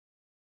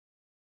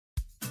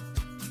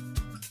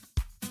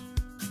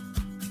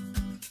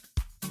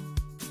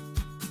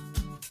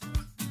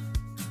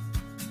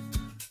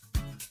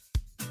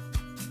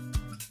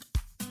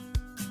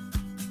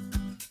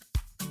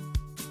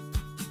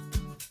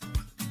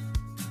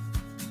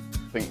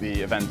I think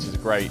the event is a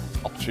great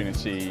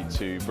opportunity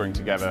to bring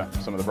together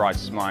some of the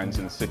brightest minds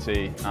in the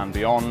city and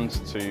beyond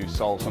to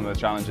solve some of the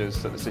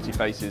challenges that the city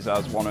faces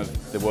as one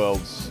of the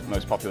world's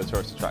most popular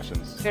tourist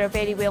attractions. We're a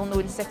very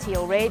well-known city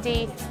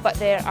already, but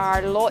there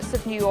are lots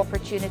of new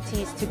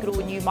opportunities to grow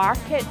new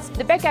markets.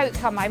 The big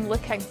outcome I'm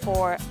looking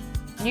for: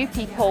 new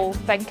people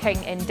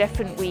thinking in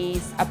different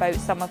ways about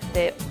some of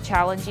the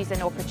challenges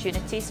and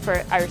opportunities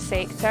for our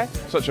sector.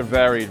 Such a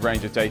varied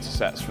range of data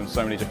sets from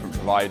so many different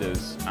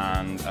providers,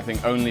 and I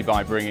think only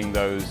by bringing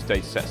those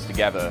data sets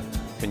together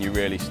can you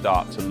really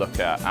start to look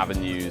at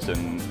avenues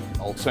and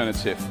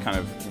alternative kind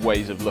of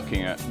ways of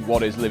looking at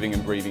what is living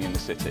and breathing in the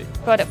city.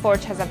 Product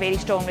Forge has a very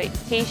strong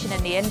reputation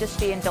in the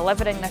industry in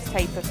delivering this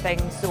type of thing,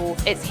 so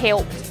it's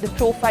helped the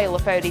profile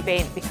of our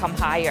event become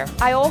higher.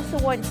 I also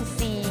want to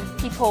see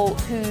people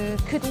who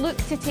could look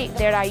to take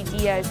their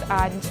ideas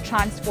and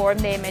transform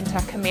them into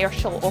a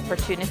commercial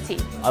opportunity.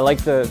 I like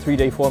the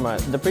 3-day format.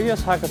 The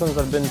previous hackathons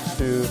I've been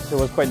to, it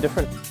was quite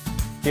different.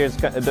 Here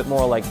it's a bit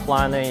more like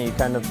planning, you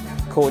kind of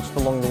coached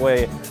along the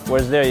way,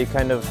 whereas there you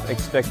kind of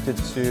expected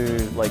to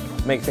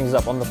make things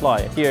up on the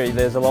fly. Here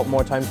there's a lot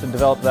more time to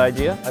develop the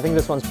idea. I think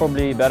this one's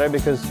probably better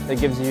because it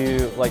gives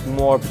you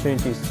more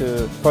opportunities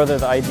to further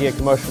the idea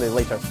commercially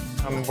later.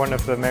 I'm one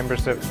of the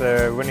members of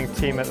the winning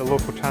team at the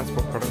local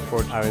transport Product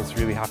Forge. I was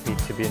really happy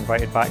to be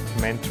invited back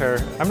to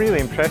mentor. I'm really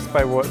impressed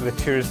by what the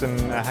tourism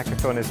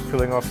hackathon is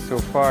pulling off so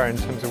far in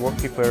terms of what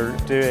people are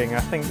doing.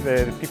 I think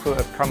the people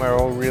that have come are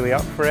all really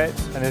up for it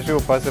and there's real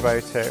buzz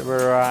about it.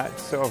 We're at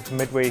sort of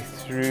midway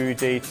through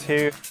day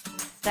 2.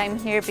 I'm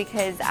here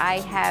because I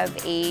have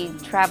a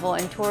travel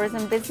and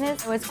tourism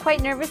business. I was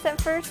quite nervous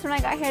at first when I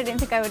got here. I didn't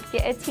think I would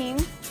get a team,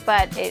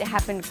 but it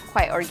happened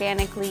quite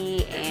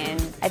organically and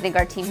I think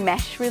our team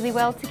meshed really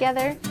well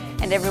together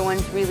and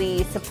everyone's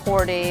really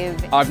supportive.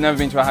 I've never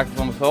been to a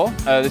hackathon before.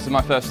 This is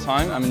my first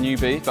time. I'm a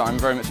newbie, but I'm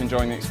very much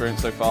enjoying the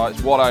experience so far.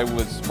 What I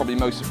was probably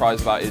most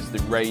surprised about is the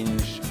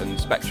range and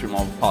spectrum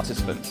of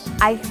participants.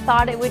 I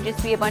thought it would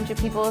just be a bunch of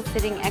people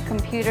sitting at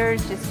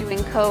computers just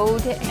doing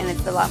code, and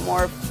it's a lot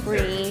more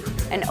free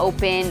and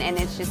open, and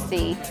it's just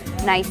a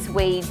nice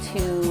way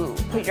to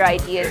put your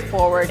ideas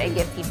forward and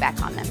get feedback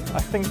on them.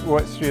 I think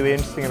what's really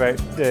interesting about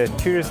the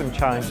tourism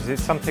challenge is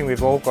it's something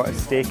we've all got a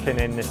stake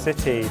in the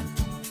city.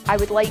 I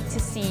would like to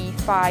see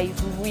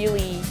 5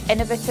 really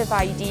innovative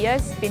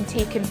ideas being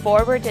taken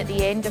forward at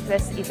the end of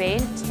this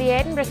event. The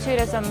Edinburgh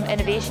Tourism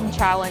Innovation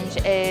Challenge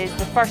is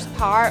the first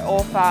part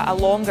of a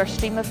longer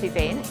stream of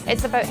events.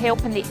 It's about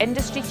helping the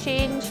industry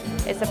change,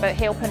 it's about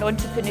helping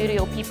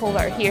entrepreneurial people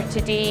that are here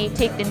today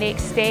take the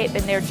next step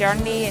in their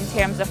journey in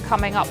terms of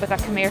coming up with a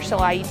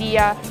commercial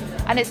idea.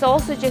 And it's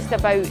also just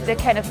about the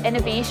kind of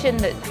innovation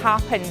that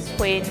happens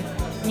when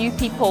new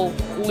people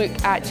look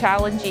at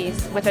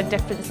challenges with a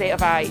different set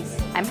of eyes.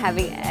 I'm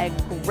having a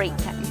great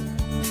time.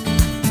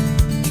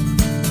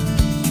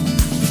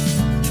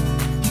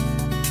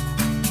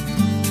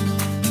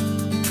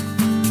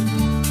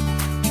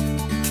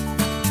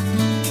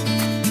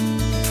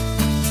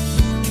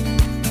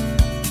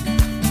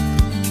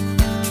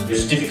 It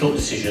was a difficult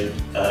decision,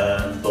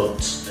 but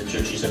the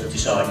judges have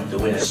decided the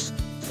winner's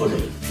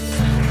Buddy.